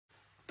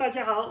大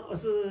家好，我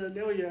是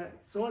刘伟元。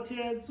昨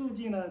天住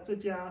进了这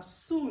家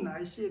素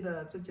来县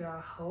的这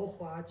家豪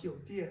华酒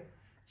店，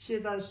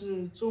现在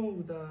是中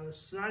午的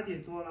12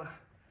点多了。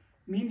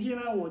明天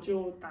呢，我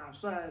就打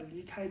算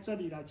离开这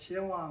里了，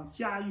前往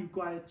嘉峪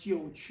关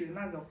酒泉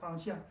那个方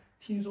向。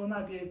听说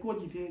那边过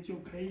几天就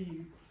可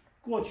以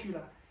过去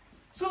了，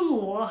祝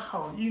我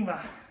好运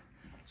吧！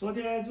昨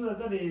天住在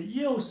这里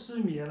又失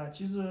眠了，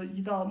其实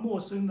一到陌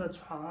生的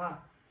床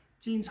啊，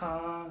经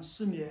常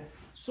失眠。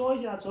说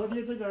一下，昨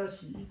天这个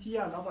洗衣机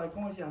啊，老板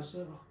跟我讲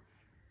是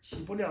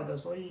洗不了的，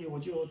所以我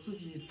就自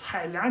己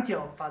踩两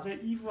脚，把这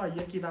衣服啊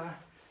也给它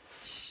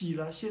洗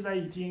了，现在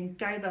已经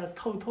干得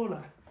透透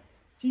了。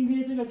今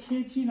天这个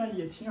天气呢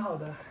也挺好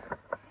的，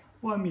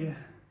外面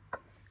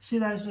现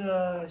在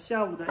是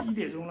下午的1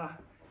点钟了，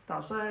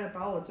打算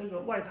把我这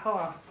个外套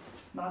啊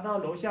拿到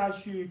楼下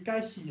去干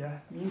洗，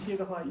明天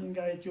的话应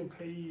该就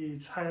可以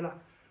穿了。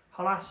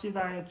好了，现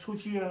在出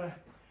去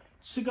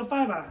吃个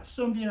饭吧，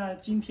顺便呢，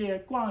今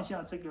天逛一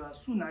下这个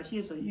素来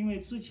县城，因为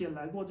之前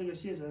来过这个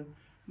县城，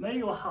没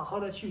有好好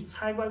的去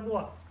参观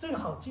过，正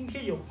好今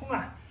天有空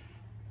啊，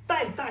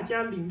带大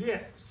家领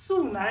略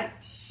素来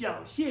小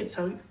县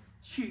城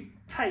去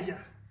看一下。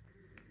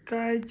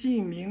干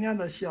净明亮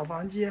的小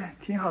房间，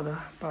挺好的，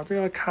把这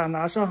个卡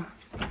拿上，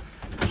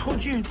出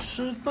去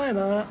吃饭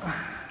了。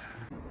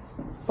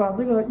把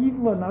这个衣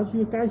服拿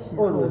去干洗，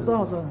口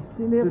罩上。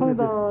今天碰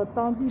到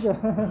当地的，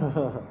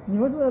你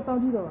们是当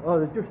地的吧？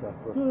哦，就是的，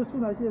就是素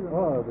来县的。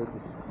哦，对。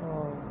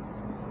哦，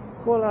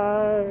过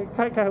来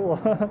看看我，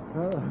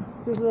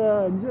就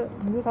是你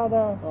是他的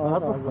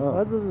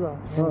儿子是吧？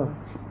嗯。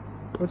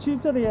我去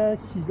这里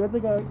洗个这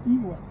个衣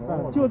服，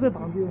就在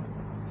旁边。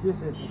谢谢。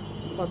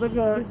把这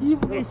个衣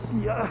服给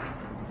洗了。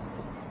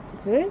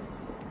哎，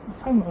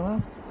开门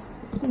了，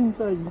正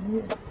在营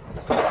业。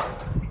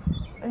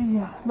哎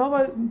呀，老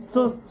板，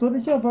昨天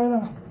下班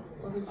了，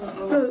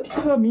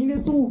这个明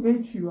天中午可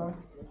以取吗？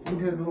明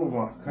天中午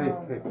吧，可以。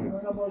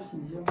要帮我洗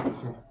一下。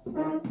行。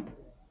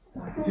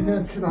今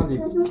天去哪里？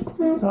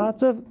啊，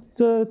这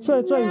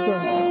转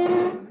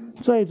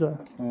一转。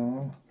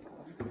嗯。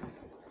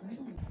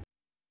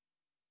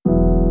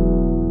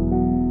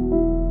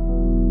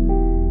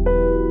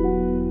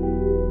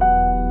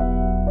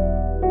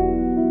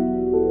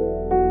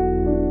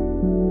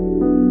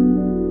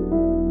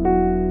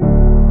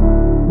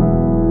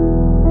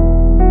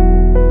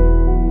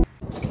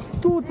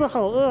肚子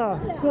好饿啊！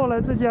过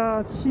来这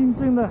家清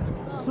真的，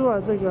吃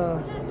完这个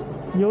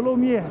牛肉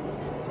面。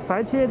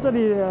白天这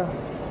里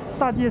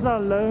大街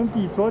上人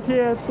比昨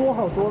天多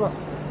好多了，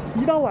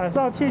一到晚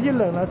上天气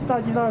冷了，大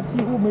街上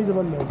几乎没什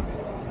么人。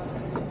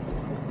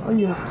哎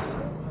呀，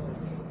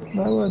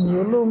来碗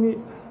牛肉面。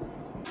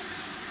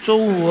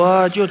中午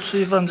啊，就吃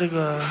一份这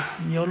个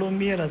牛肉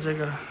面了，这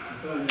个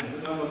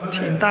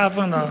挺大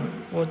份的，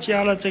我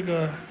加了这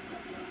个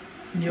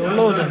牛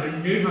肉的，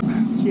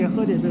先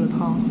喝点这个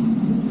汤。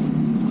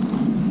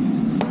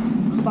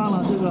放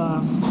了这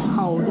个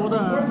好多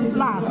的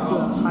辣子，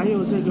还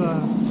有这个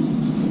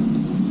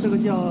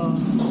叫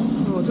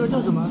这个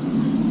叫什么？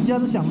一下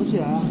子想不起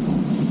来啊。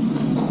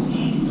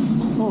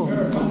哦，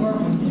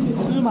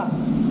芝麻，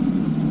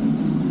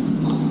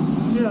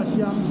有点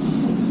香。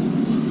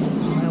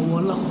哎呀，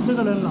这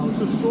个人老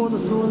是说着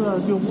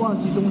就忘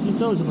记东西，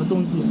这是什么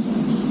东西？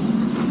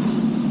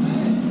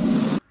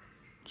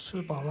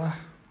吃饱了，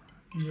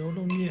牛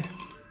肉面，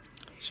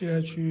现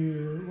在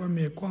去外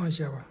面逛一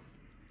下吧。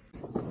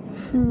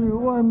去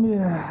外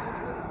面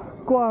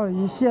逛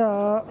一下，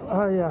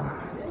哎呀，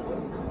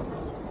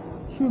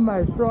去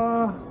买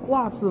双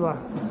袜子吧。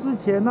之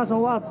前那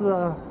双袜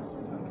子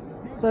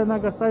在那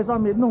个山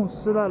上面弄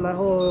湿了，然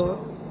后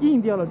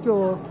硬掉了，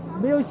就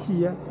没有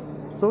洗，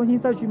重新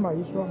再去买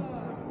一双，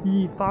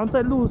以防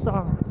在路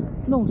上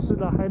弄湿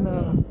了还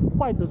能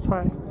换着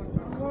穿。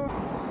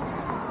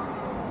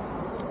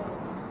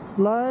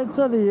来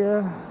这里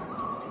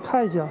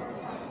看一下。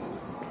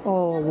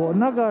哦，我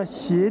那个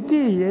鞋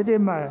垫也得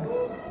买，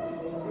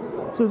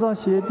这双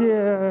鞋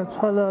垫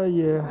穿了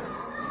也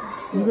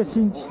1个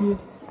星期，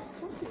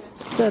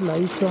再来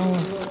一双啊。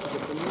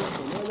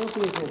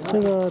这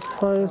个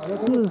穿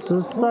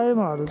43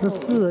码的，这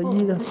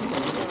41的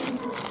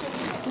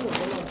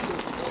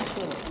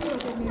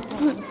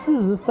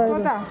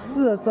，43的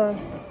，43。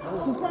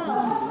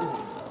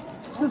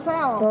43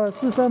哦。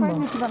43码。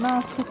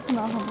那14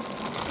拿好了，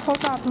好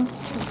大东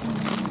西。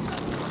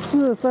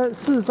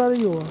43的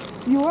有啊。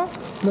有啊，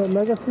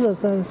来个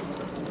43。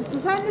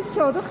43的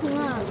小的很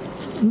啊。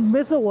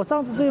没事，我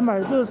上次这里买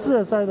的就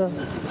是43的。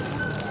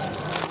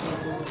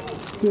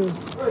对。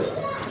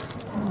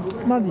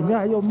那里面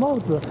还有帽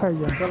子，看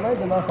一下。这帽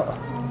子蛮好。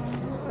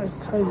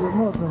看一下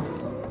帽子。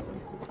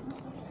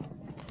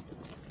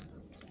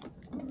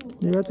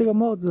你看这个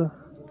帽子，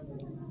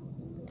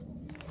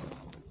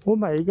我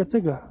买一个这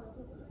个，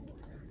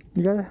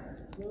你看，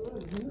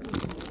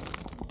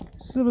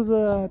是不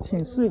是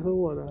挺适合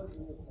我的？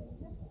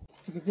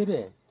这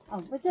里。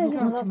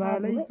我买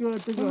了一个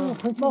这个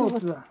帽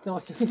子，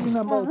新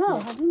的帽子。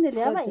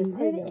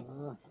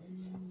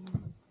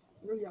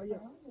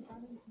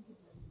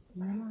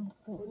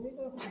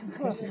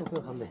这个会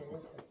很美。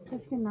这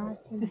个拿，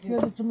这鞋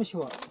子这么小。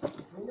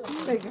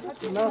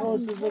然后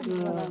是这个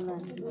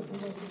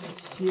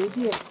鞋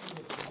垫，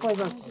换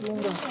上新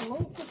的，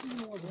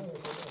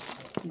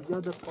比较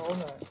的保暖。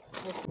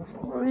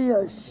哎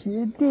呀，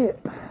鞋垫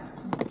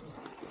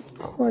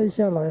换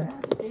下来，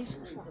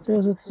这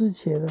个是之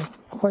前的，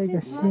换一个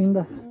新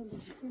的，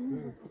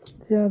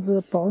这样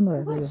子保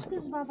暖这个。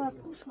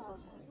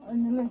哎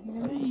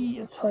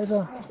呀，穿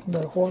上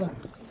暖和了，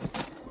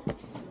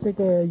这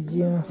个已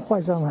经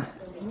换上了，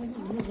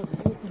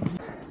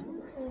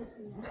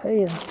可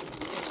以了。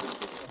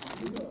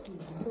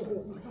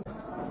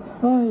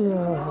哎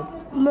呀，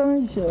冷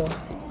一下，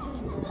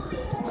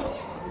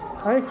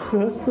还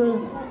合身。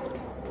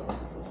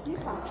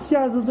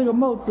下次这个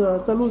帽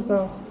子在路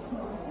上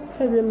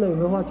特别冷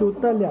的话，就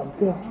戴2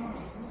个。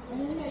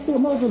这个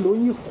帽子容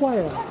易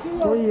坏啊，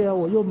所以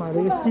我又买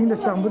了一个新的。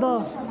想不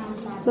到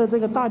在这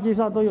个大街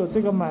上都有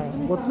这个买，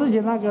我之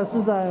前那个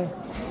是在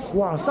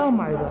网上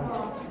买的。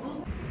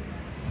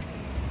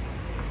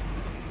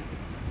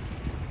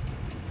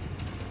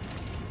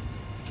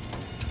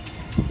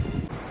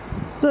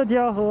这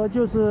条河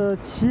就是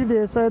祁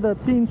连山的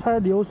冰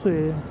川流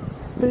水，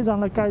非常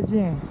的干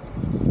净。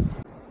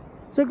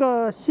这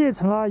个县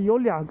城啊有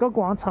2个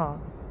广场，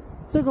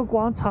这个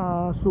广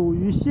场属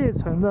于县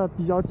城的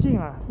比较近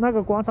啊，那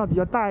个广场比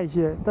较大一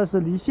些，但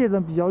是离县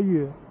城比较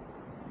远。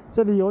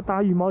这里有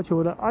打羽毛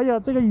球的，哎呀，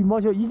这个羽毛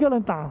球一个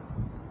人打，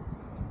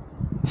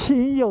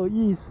挺有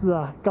意思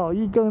啊，搞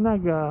一根那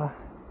个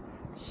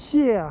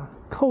线啊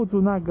扣住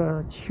那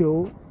个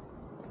球。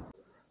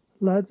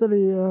来这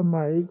里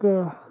买一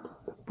个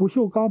不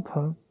锈钢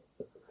盆，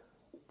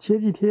前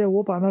几天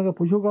我把那个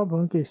不锈钢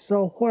盆给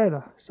烧坏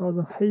了，烧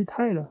成黑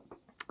炭了。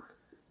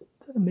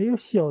这没有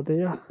小的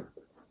呀，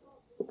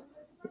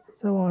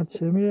再往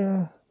前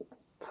面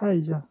看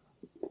一下。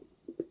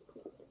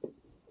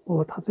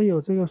哦，它这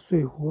有这个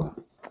水壶啊，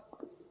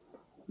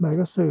买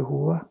个水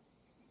壶啊。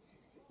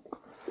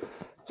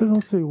这种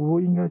水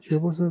壶应该全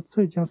部是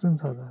浙江生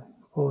产的。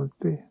哦，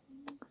对，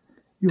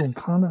永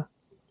康的，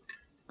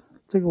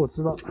这个我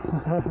知道。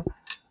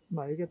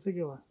买一个这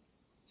个吧，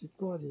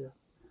多少钱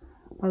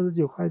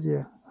？29块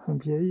钱，很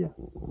便宜啊。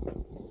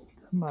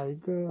再买一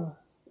个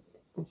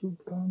不锈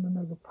钢的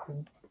那个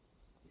盆。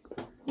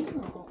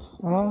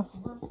啊，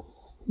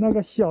那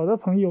个小的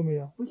盆有没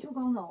有？不锈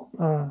钢的哦。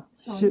啊，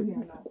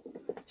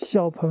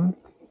小盆。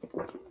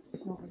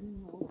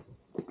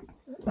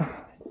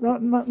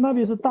那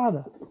边是大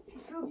的。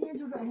这边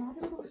就是，哎呀，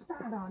这个都是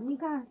大的，你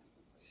看。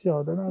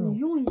小的那种。你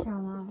用一下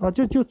吗？啊，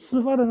就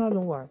吃饭的那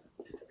种碗。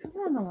吃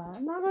饭的碗，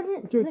那个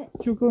是。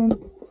就跟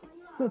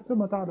这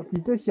么大的，比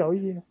这小一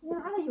点。那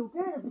个有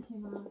盖的不行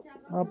吗？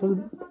啊，不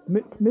是，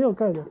没有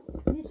盖的。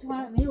你喜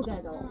欢没有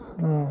盖的哦？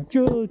嗯，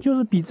就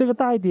是比这个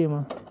大一点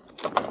嘛。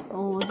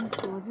哦，我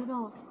知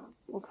道，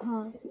我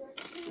看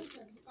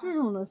这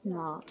种的行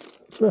吗？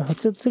不，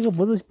这个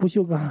不是不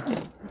锈钢。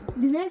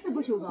里面是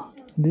不锈钢。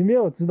里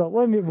面我知道，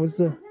外面不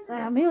是。哎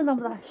呀，没有那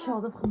么大，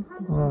小的盆。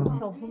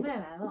小盆卖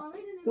完了。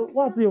这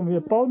袜子有没有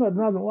保暖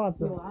的那种袜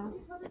子？有啊。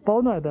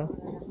保暖的。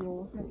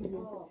有，在这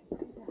边。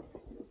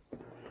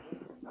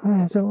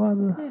哎，这袜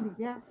子。这里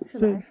边是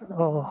男士的。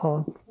哦，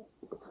好。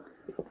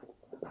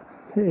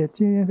嘿，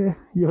今天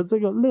有这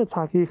个热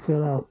茶可以喝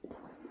了，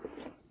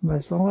买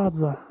双袜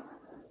子啊。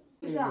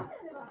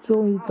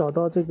终于找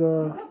到这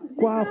个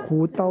刮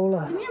胡刀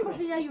了。里面不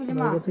是也有的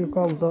吗？买个这个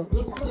刮胡刀。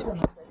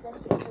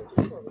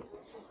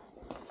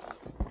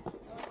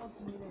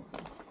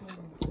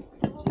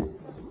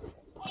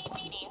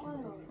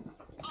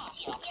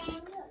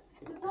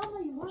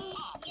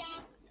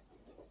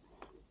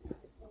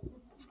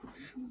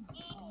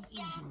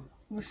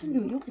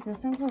56又给他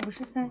3块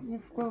53，你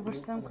付过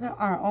53块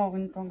2哦，我给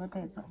你装个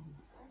袋子。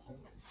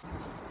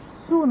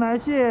树南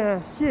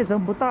县县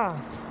城不大，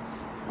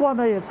逛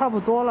的也差不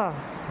多了。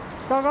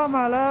刚刚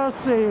买了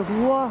水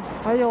壶，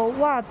还有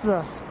袜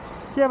子，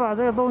先把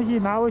这个东西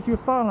拿回去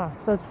放了，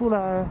再出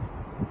来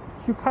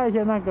去看一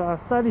下那个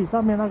山顶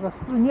上面那个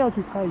寺庙，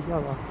去看一下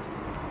吧。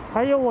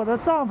还有我的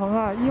帐篷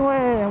啊，因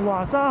为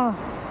网上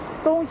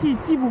东西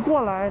寄不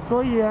过来，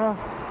所以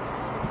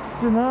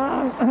只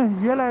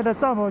能原来的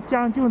帐篷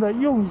将就的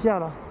用一下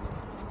了。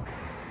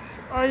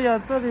哎呀，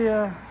这里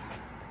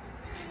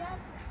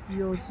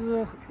有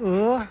只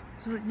鹅，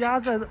这是鸭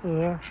子还是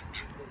鹅？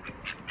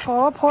跑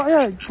啊跑！哎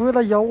呀，不会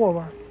来咬我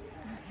吧？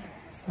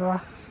是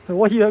吧？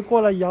我以为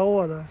过来咬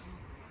我的。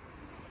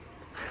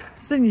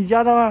是你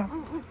家的吗？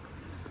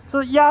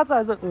这是鸭子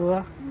还是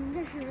鹅？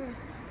这是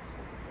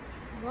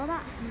鹅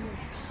吧？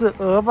是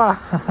鹅吧？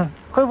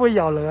会不会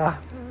咬人啊？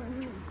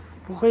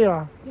不会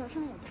啊。咬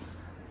上咬。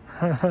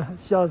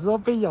小时候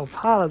被咬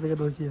怕了这个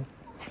东西，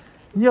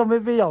你有没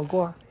有被咬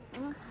过？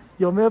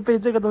有没有被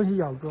这个东西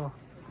咬过？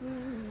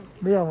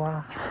没有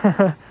吗？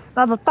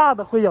那种大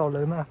的会咬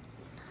人呢，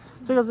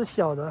这个是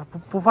小的，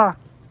不怕。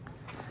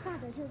大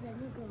的就在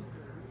那个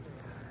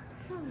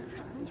上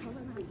长桥的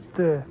那里。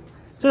对，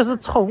这是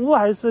宠物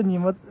还是你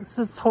们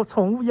是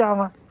宠物鸭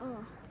吗？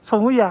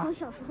宠物鸭。从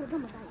小时候这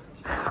么大。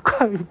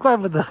怪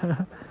不得。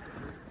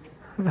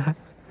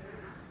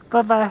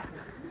拜拜。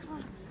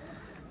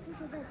谢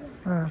谢，再见。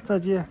嗯，再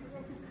见。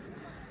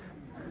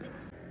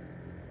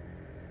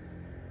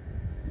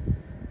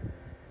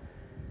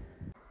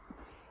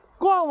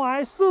逛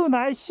完树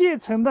南县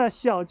城的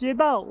小街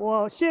道，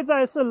我现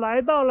在是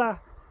来到了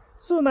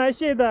树南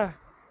县的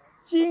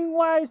金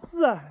湾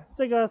寺。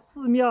这个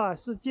寺庙啊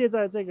是建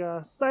在这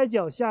个山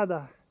脚下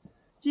的。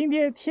今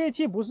天天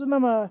气不是那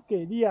么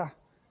给力啊，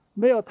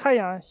没有太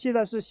阳。现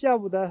在是下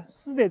午的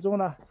4点钟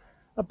了。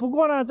不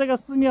过呢，这个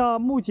寺庙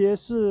目前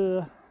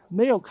是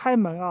没有开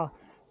门啊，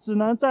只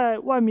能在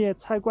外面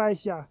参观一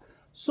下。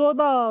说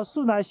到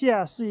树南县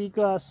啊，是一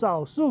个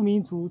少数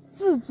民族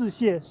自治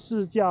县，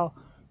是叫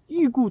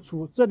裕固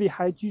族，这里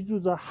还居住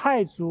着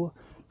汉族，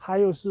还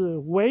有是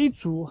维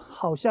族，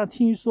好像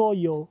听说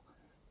有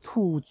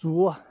土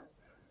族。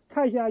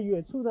看一下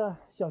远处的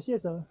小县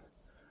城，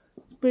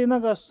被那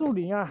个树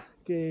林啊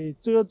给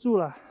遮住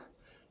了。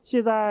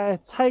现在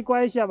参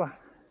观一下吧。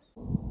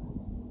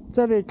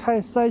这里看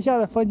山下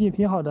的风景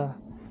挺好的，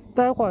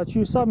待会儿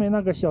去上面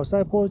那个小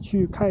山坡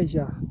去看一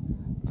下，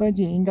风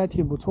景应该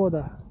挺不错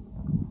的。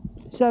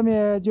下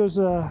面就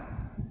是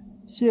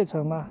县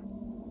城了。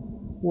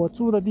我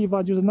住的地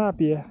方就是那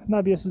边，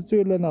那边是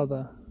最热闹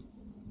的。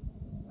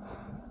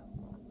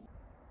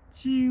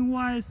金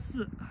湾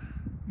寺，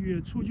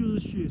远处就是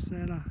雪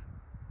山了。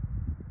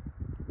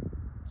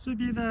这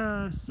边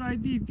的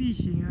山地地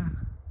形啊，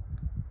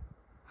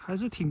还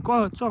是挺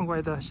壮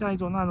观的，像一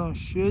种那种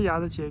悬崖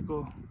的结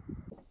构。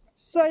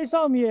山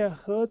上面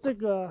和这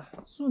个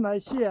树南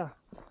县啊，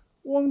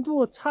温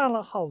度差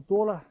了好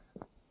多了。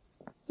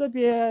这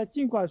边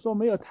尽管说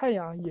没有太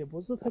阳，也不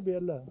是特别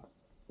冷。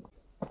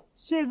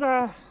现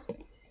在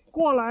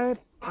过来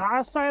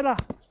爬山了，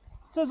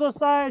这座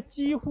山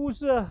几乎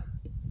是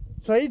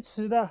垂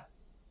直的，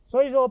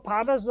所以说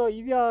爬的时候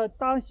一定要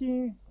当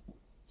心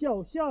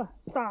脚下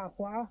打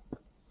滑。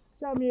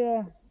下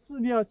面寺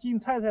庙金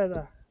菜菜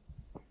的，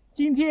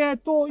今天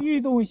多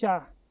运动一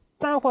下，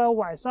待会儿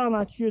晚上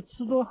呢去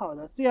吃顿好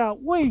的，这样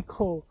胃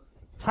口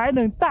才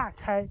能大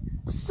开。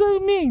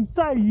生命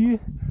在于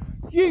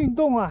运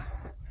动啊，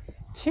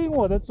听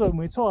我的准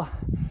没错。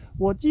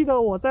我记得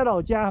我在老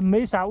家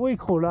没啥胃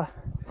口了，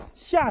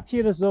夏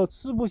天的时候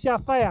吃不下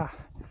饭呀，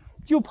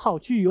就跑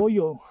去游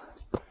泳，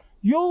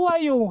游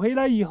完泳回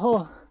来以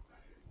后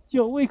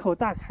就胃口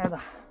大开了。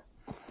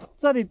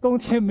这里冬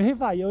天没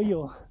法游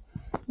泳，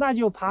那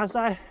就爬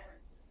山。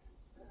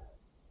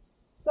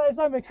山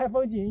上面看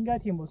风景应该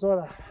挺不错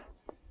的。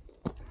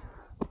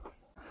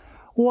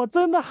我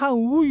真的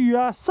很无语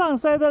啊，上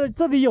山的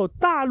这里有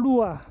大路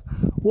啊，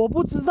我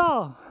不知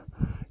道，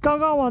刚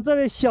刚往这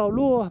里小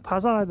路爬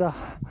上来的。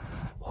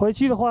回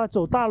去的话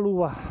走大路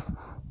啊。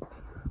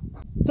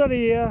这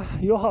里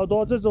有好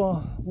多这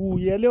种五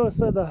颜六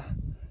色的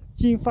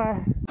经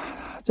幡，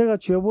这个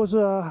全部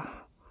是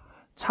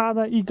插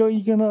的一根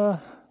一根的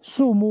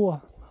树木。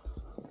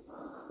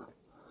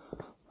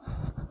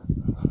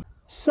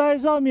山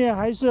上面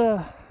还是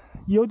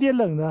有点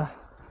冷的，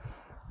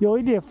有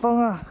一点风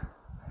啊。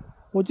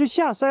我就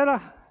下山了，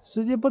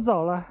时间不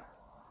早了。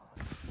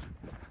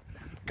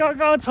刚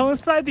刚从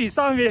山顶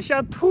上面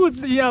像兔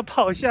子一样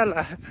跑下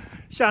来，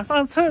想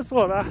上厕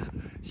所了，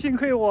幸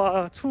亏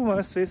我出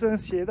门随身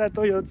携带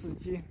都有纸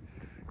巾，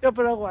要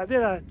不然完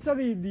蛋了。这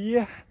里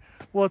离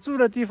我住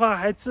的地方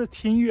还是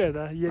挺远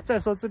的，也再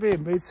说这边也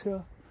没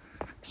车。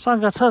上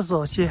个厕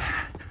所先。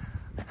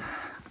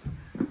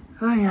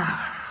哎呀，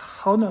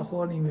好暖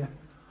和里面。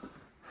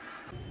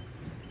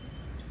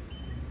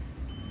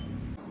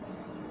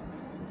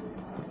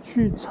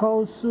去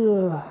超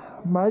市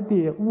买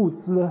点物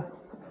资，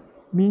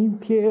明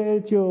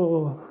天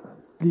就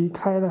离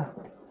开了。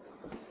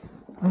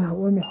哎呀，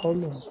外面好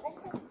冷。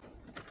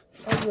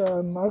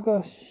拿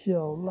个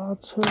小拉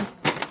车，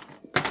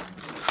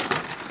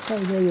看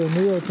一下有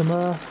没有什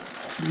么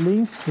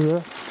零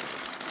食。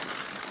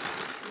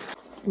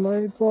来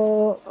一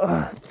包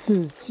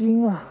纸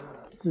巾啊，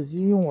纸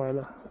巾用完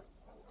了，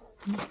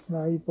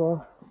来一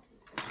包。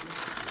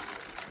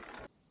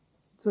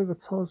这个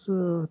超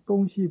市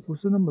东西不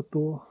是那么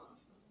多，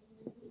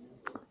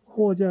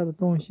货架的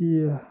东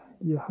西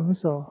也很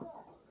少。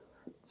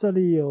这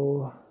里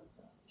有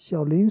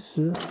小零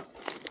食，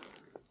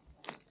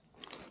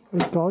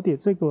搞点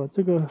这个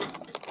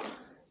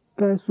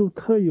甘肃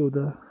特有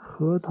的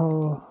核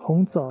桃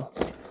红枣，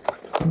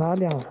拿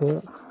2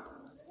盒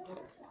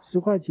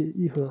，10块钱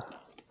一盒，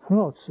很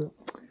好吃，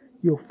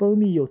有蜂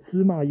蜜，有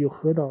芝麻，有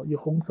核桃，有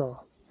红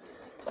枣。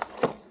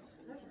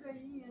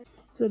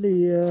这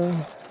里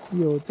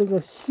有这个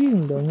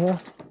杏仁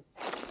啊，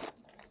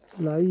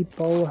来1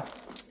包啊。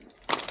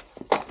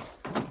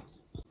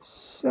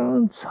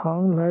香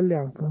肠来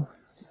2根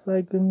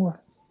，3根啊。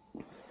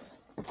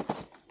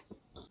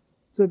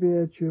这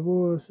边全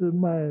部是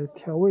卖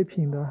调味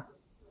品的，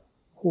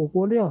火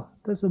锅料，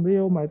但是没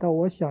有买到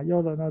我想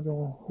要的那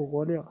种火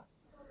锅料。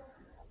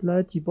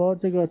来几包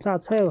这个榨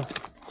菜吧，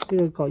这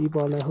个搞1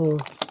包，然后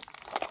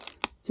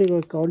这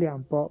个搞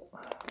2包。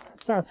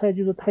榨菜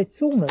就是太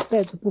重了，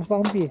带着不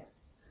方便。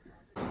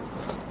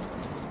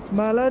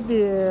买了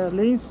点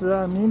零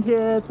食，明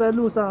天在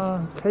路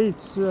上可以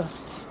吃。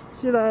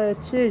现在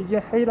天已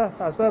经黑了，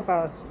打算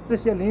把这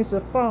些零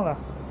食放了，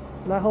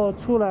然后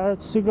出来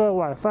吃个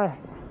晚饭。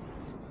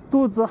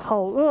肚子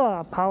好饿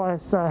啊，爬完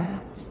山。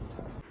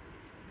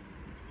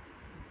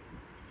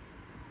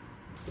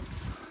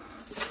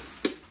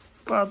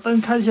把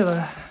灯开起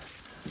来，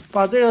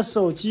把这个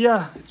手机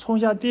啊充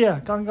下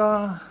电。刚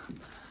刚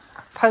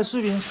拍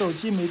视频，手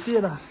机没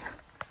电了，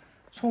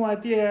充完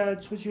电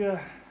出去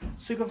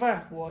吃个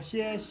饭。我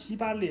先洗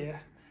把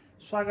脸，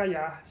刷个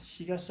牙，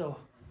洗个手，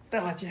待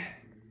会儿见。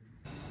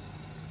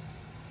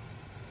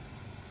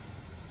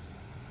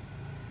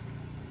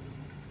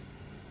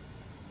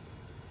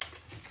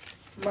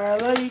买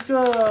了一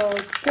个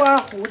刮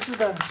胡子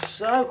的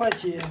，12块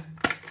钱，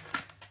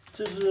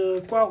这是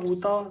刮胡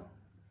刀，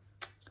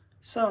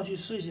上去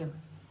试一下。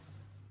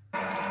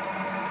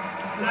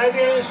来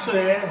点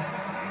水，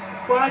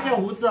刮一下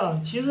胡子。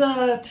其实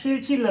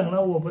天气冷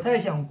了，我不太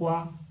想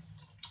刮，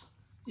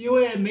因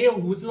为没有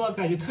胡子的话，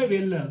感觉特别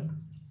冷。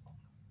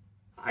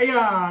哎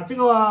呀，这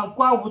个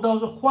刮胡刀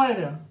是坏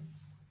的，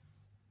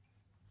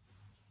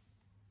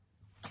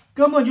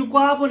根本就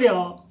刮不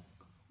了。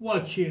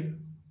我去！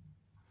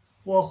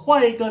我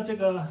换一个这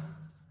个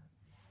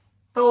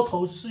刀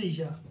头试一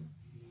下，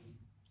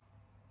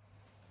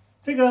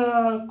这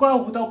个刮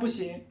胡刀不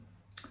行，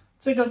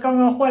这个刚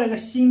刚换了个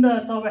新的，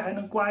稍微还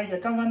能刮一下，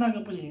刚刚那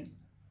个不行。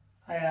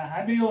哎呀，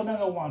还没有那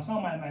个网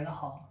上买的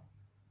好。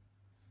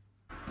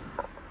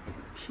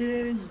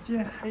天已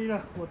经黑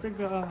了，我这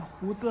个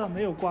胡子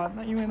没有刮，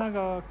因为那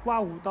个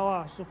刮胡刀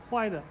啊是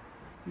坏的，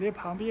连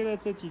旁边的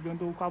这几根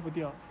都刮不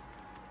掉。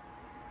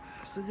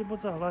时间不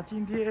早了，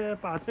今天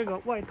把这个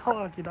外套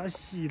啊给它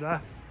洗了，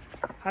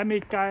还没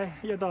干，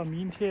要到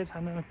明天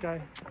才能干。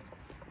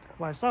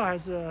晚上还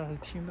是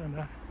挺冷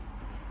的。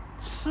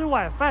吃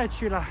晚饭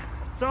去了，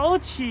走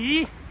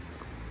起！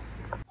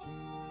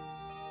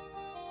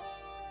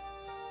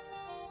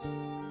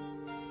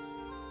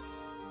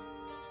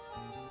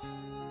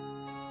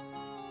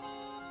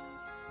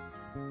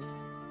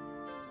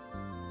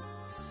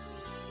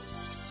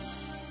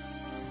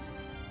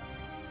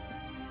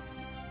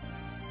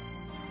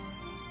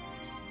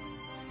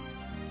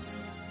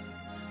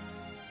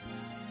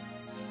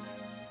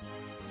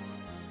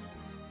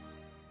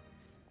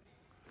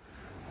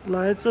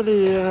来这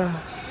里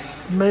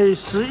美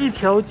食一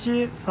条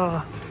街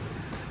啊，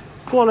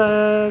过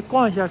来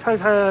逛一下，看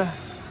看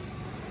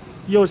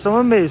有什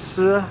么美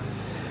食。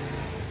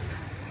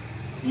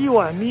一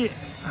碗面，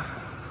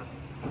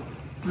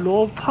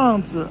罗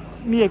胖子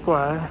面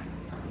馆。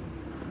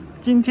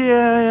今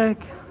天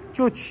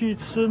就去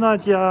吃那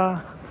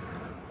家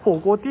火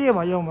锅店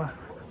嘛，要么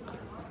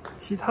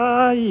其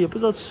他也不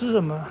知道吃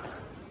什么。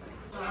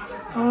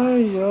哎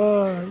呀，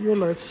又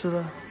来吃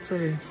了这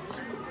里。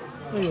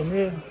那有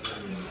没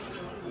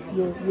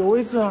有？有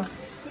位置吗？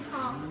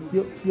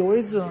有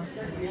位置吗？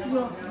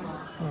有。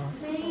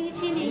那一个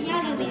前面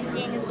压着位置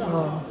接着走。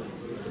啊。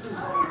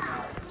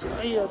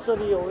哎呀，这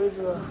里有位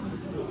置。啊。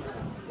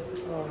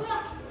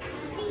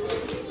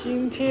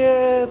今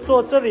天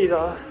坐这里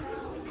的。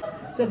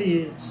这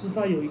里吃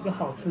饭有一个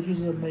好处，就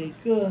是每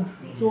个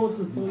桌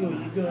子都有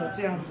一个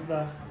这样子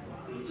的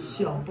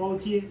小包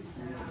间，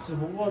只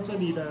不过这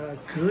里的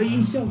隔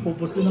音效果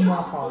不是那么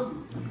好。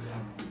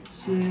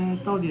先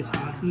倒点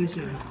茶喝一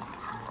下，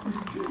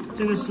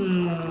这个是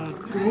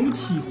枸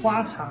杞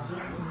花茶，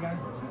应该，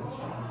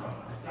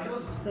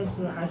但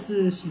是还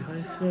是喜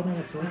欢喝那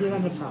个昨天那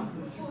个茶。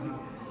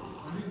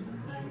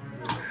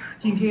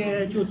今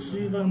天就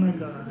吃一顿那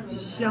个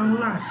香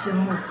辣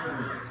香了。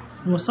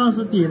我上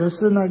次点的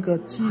是那个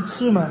鸡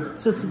翅嘛，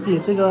这次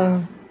点这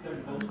个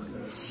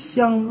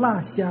香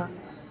辣虾。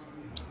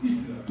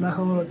然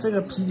后这个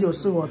啤酒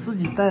是我自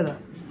己带的，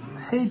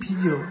黑啤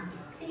酒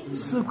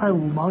，4块5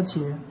毛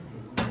钱。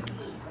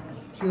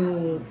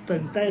就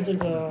等待这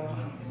个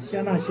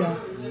香辣虾，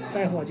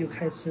待会儿就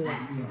开吃了。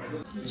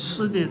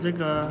吃点这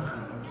个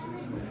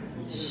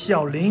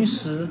小零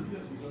食，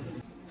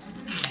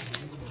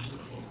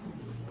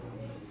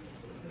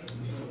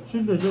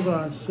吃点这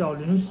个小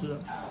零食。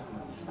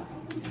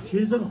其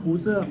实这个胡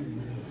子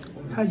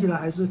看起来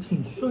还是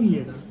挺顺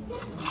眼的，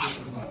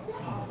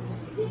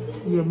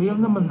也没有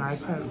那么难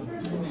看。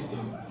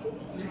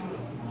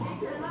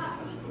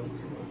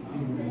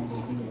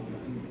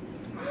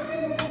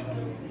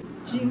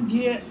今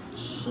天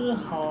吃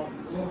好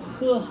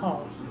喝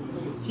好，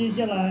接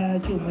下来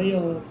就没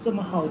有这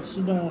么好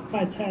吃的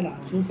饭菜了，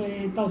除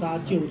非到达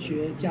酒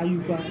泉嘉峪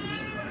关。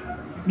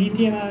明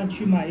天呢，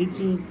去买一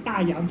只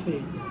大羊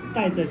腿，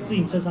带在自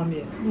行车上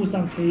面，路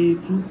上可以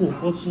煮火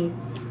锅吃，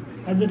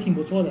还是挺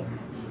不错的。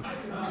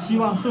希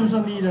望顺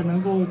顺利利的能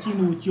够进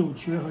入酒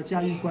泉和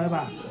嘉峪关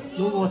吧。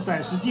如果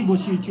暂时进不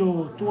去，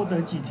就多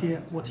等几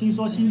天。我听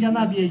说新疆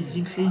那边已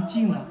经可以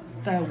进了，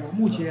但我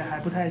目前还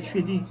不太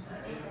确定。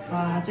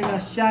这个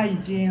虾已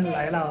经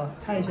来了，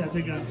看一下这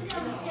个。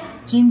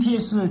今天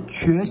是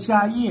全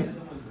虾宴，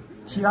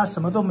其他什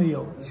么都没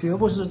有，全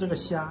部是这个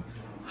虾，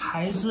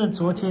还是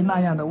昨天那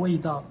样的味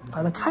道，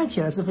反正看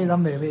起来是非常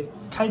美味。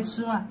开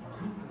吃吧。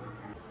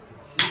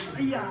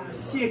哎呀，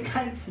先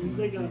开瓶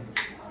这个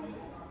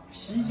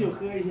啤酒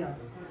喝一下，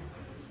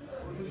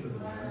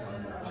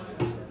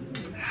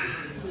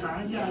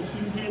尝一下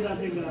今天的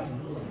这个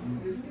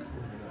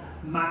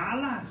麻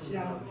辣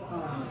虾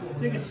啊。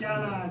这个虾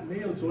呢，没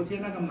有昨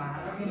天那个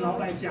麻，跟老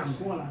板讲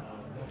过了。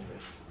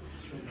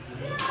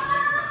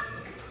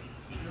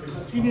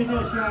今天这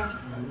个虾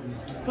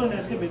分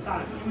量特别大，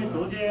因为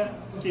昨天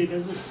点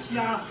的是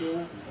虾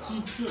和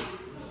鸡翅，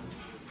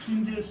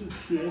今天是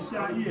全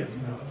虾叶，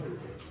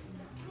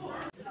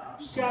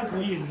虾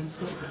头也能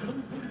吃。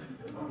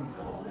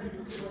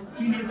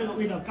今天这个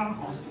味道刚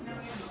好，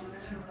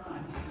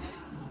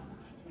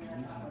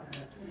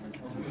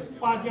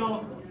花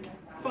椒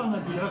放的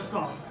比较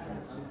少，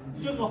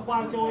这个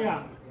花椒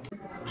呀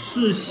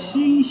是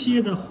新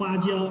鲜的花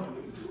椒，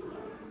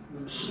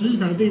食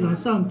材非常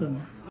上等。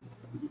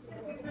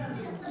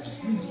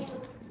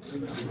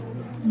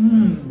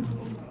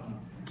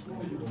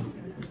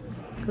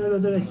喝了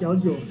这个小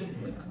酒，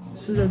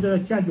吃了这个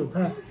下酒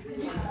菜，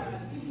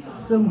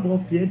生活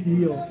别提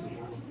有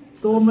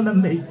多么的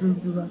美滋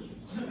滋了。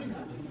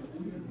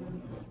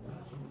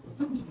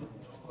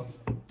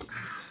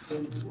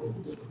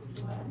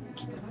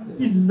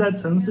一直在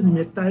城市里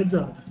面待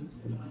着，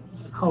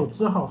好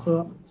吃好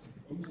喝，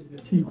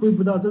体会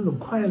不到这种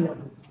快乐。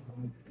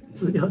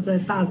只有在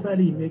大山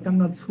里面刚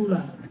刚出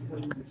来，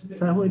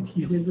才会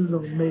体会这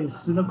种美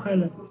食的快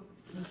乐。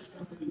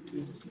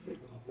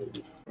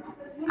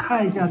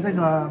看一下这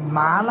个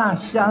麻辣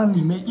香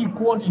里面一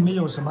锅里面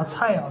有什么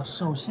菜啊？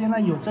首先呢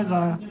有这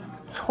个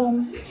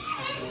葱，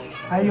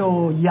还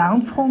有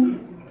洋葱，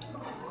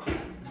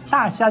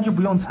大虾就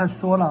不用再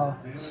说了，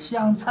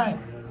香菜、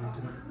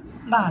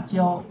辣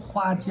椒、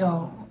花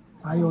椒，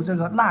还有这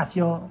个辣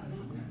椒，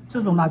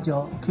这种辣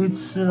椒可以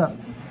吃的，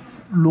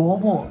萝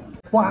卜、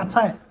花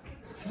菜，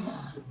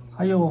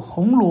还有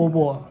红萝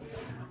卜，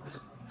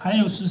还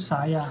有是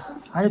啥呀？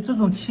还有这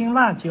种青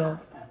辣椒。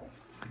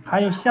还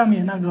有下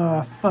面那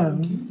个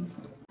粉，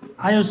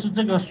还有是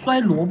这个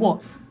酸萝卜，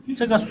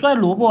这个酸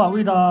萝卜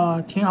味道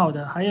挺好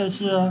的。还有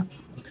是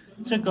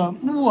这个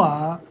木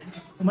耳，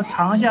我们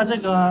尝一下这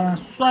个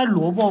酸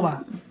萝卜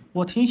吧，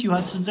我挺喜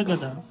欢吃这个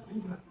的，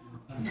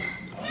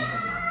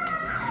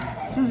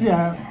吃起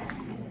来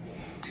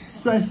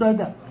酸酸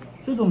的。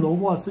这种萝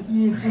卜是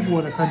腌制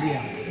过的，看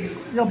见，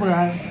要不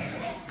然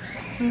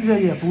吃着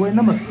也不会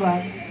那么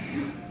酸。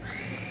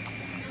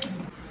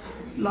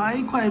来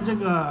一块这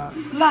个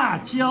辣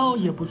椒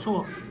也不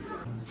错，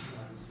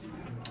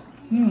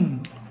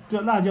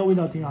这辣椒味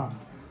道挺好。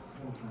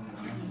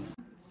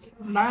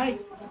来，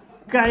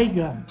盖一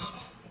个，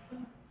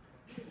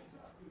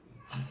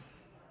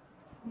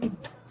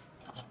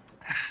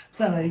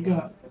再来一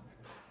个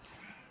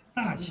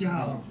大虾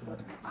啊，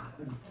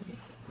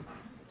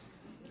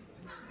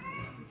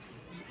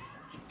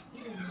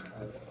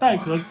带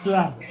壳吃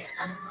啊！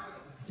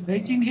哎，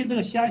今天这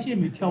个虾线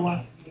没挑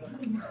完。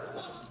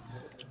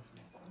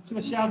这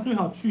个虾最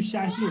好去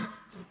虾线。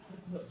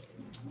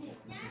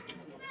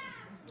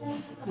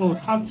哦，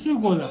他去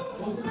过的，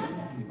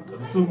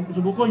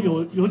只不过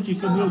有几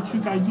个没有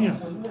去干净。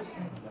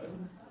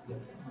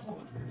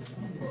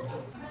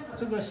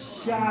这个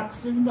虾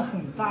真的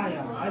很大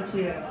呀，而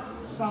且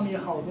上面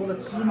好多的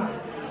芝麻。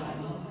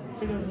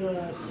这个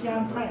是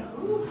香菜，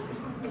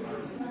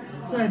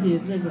再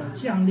点这个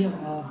酱料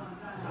啊。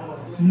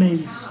美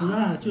食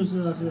啊，就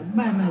是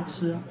慢慢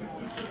吃。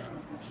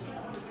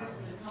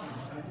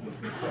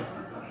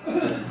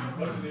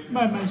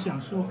慢慢享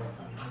受，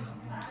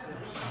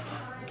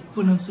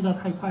不能吃得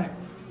太快，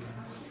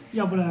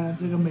要不然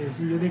这个美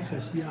食有点可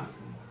惜啊。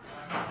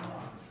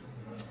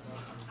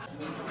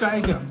盖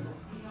一个，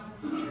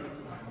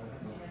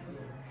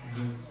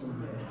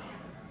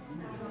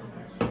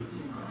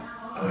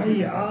哎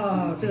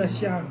呀，这个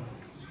香！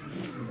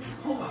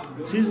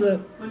其实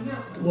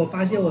我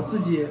发现我自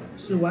己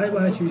是完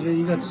完全全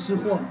一个吃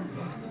货，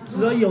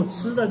只要有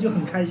吃的就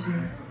很开心。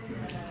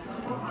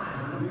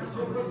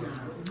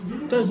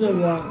但是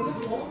我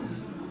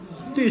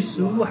对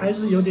食物还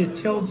是有点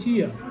挑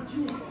剔啊。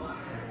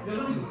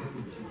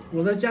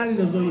我在家里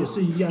的时候也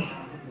是一样，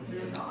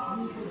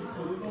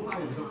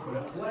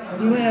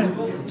因为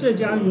浙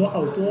江有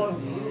好多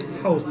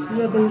好吃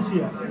的东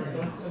西。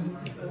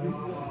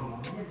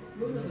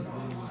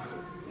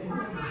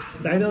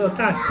来到了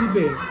大西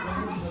北，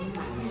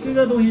吃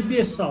的东西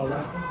变少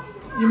了，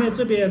因为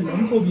这边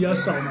人口比较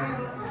少嘛。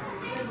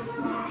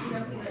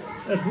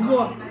不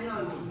过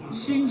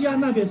新疆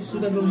那边吃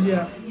的东西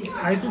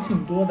还是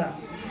挺多的，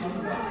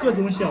各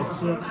种小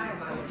吃。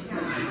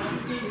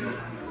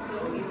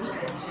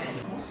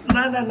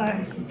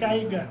来，盖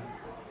一个。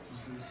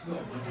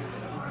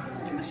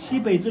西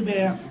北这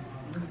边，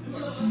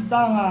西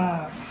藏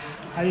啊，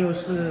还有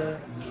是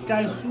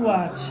甘肃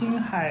啊、青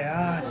海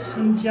啊、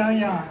新疆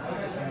呀，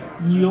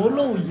牛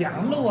肉、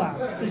羊肉啊，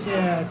这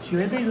些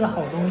绝对是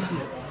好东西。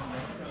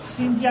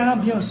新疆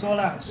不用说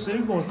了，水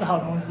果是好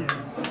东西，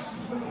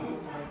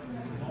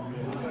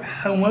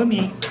很闻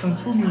名，很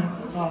出名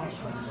啊。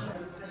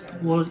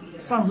我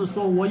上次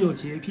说我有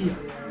洁癖，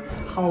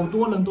好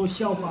多人都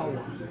笑话我。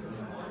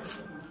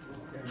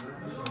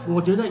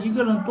我觉得一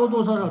个人多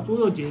多少少都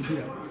有洁癖，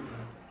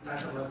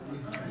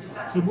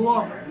只不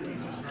过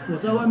我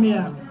在外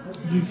面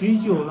旅行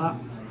久了，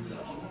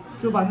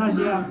就把那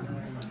些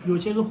有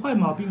些是坏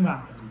毛病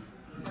啊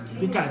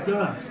给改掉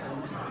了。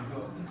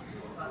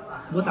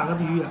我打个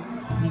比喻，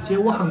以前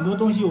我很多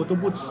东西我都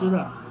不吃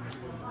的，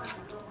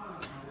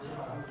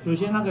有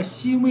些那个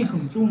腥味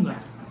很重的，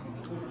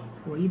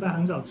我一般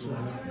很少吃。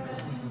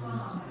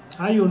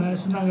还有呢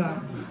是那个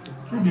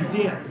住旅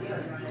店，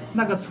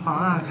那个床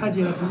啊看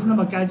起来不是那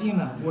么干净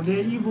的，我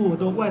连衣服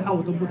外套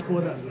我都不脱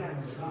的。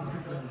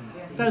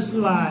但是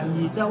吧，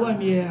你在外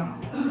面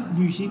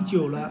旅行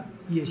久了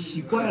也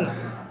习惯了。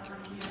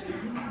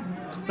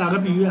打个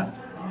比喻，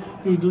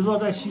比如说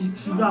在西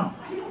藏，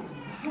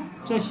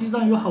在西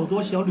藏有好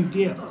多小旅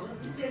店，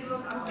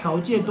条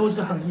件都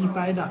是很一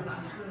般的，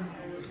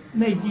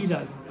内地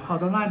的跑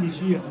到那里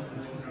去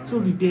住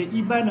旅店，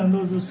一般人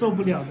都是受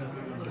不了的。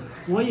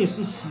我也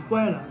是习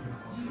惯了。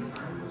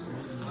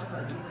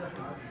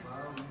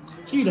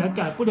既然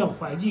改不了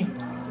环境，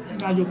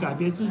那就改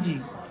变自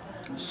己，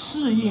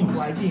适应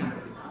环境，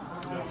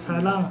才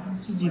让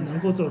自己能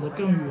够走得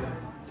更远。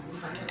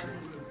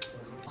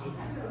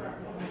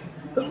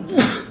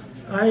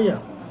哎呀，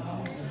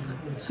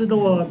吃的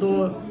我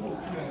都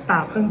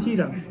打喷嚏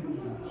了。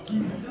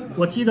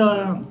我记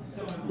得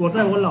我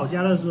在我老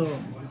家的时候，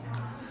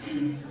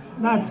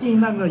那进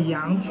那个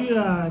羊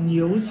圈啊、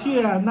牛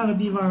圈啊那个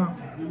地方，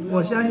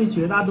我相信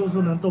绝大多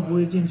数人都不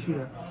会进去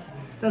的。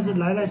但是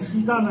来了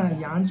西藏呢，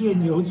羊圈、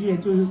牛圈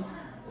就是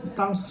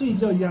当睡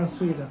觉一样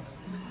睡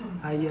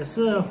的，也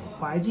是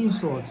环境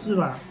所致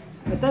吧。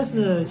但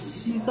是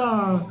西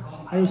藏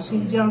还有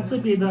新疆这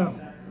边的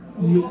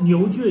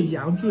牛圈、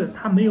羊圈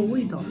它没有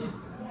味道，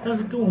但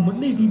是跟我们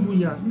内地不一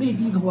样，内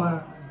地的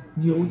话，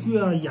牛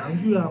圈啊、羊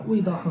圈啊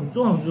味道很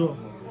重很重。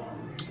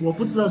我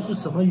不知道是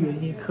什么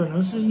原因，可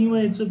能是因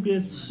为这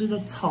边吃的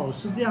草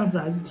是这样子，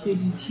还是天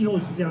气气候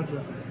是这样子，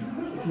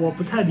我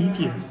不太理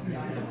解。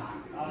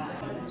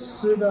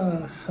吃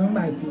的很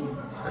满足，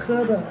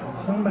喝的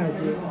很满足，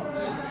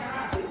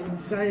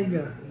加一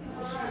个，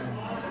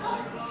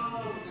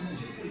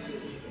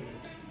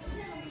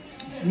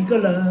一个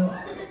人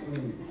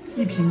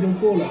1瓶就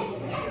够了。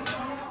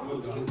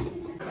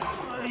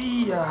哎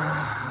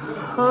呀，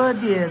喝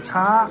点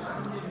茶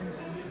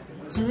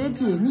解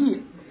解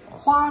腻。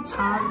花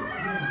茶、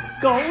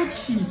枸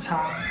杞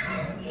茶。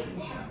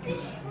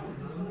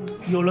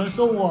有人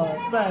说我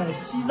在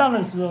西藏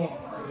的时候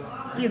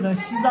变成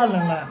西藏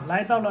人了，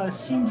来到了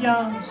新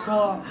疆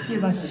说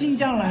变成新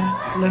疆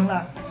人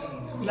了，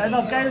来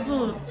到甘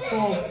肃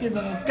说变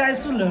成甘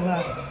肃人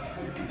了，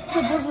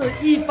这不是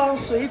一方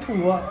水土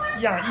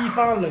养一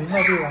方人吗？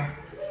对吧？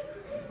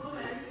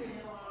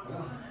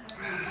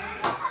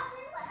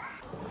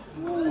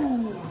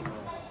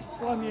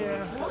外面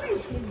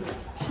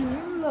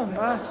挺冷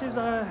啊，现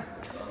在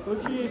回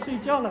去睡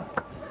觉了。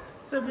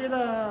这边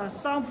的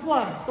商铺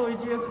啊都已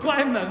经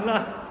关门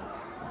了。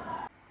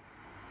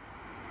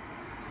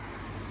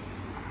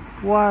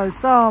晚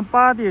上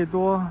8点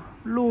多，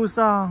路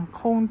上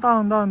空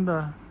荡荡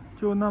的，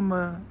就那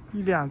么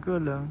1、2个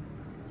人。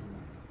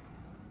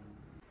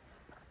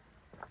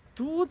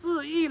独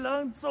自一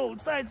人走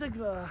在这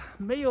个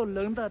没有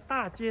人的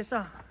大街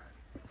上，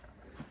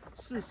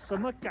是什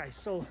么感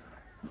受？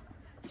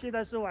现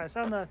在是晚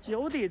上的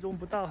9点钟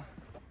不到。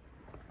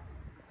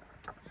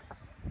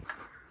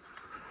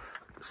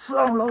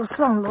上楼。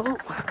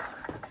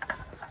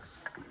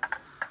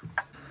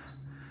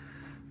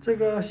这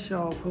个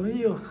小朋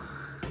友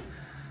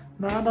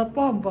拿的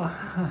棒棒，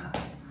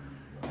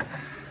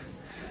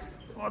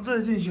往这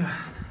进去。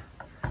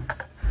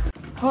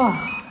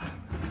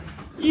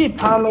一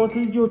爬楼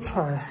梯就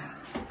喘，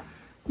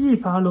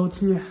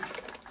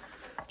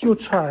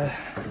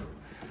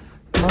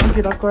门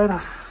给他关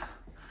了。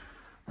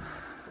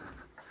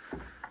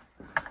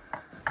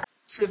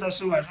现在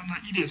是晚上的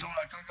1点钟了，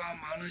刚刚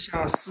忙了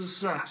下私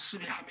事啊，视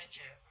频还没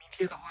剪。明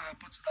天的话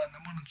不知道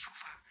能不能出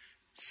发，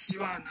希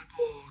望能够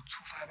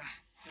出发吧。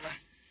好了，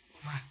我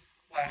们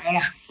晚安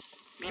了，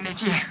明天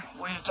见。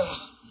我也在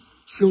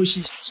休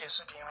息剪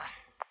视频了。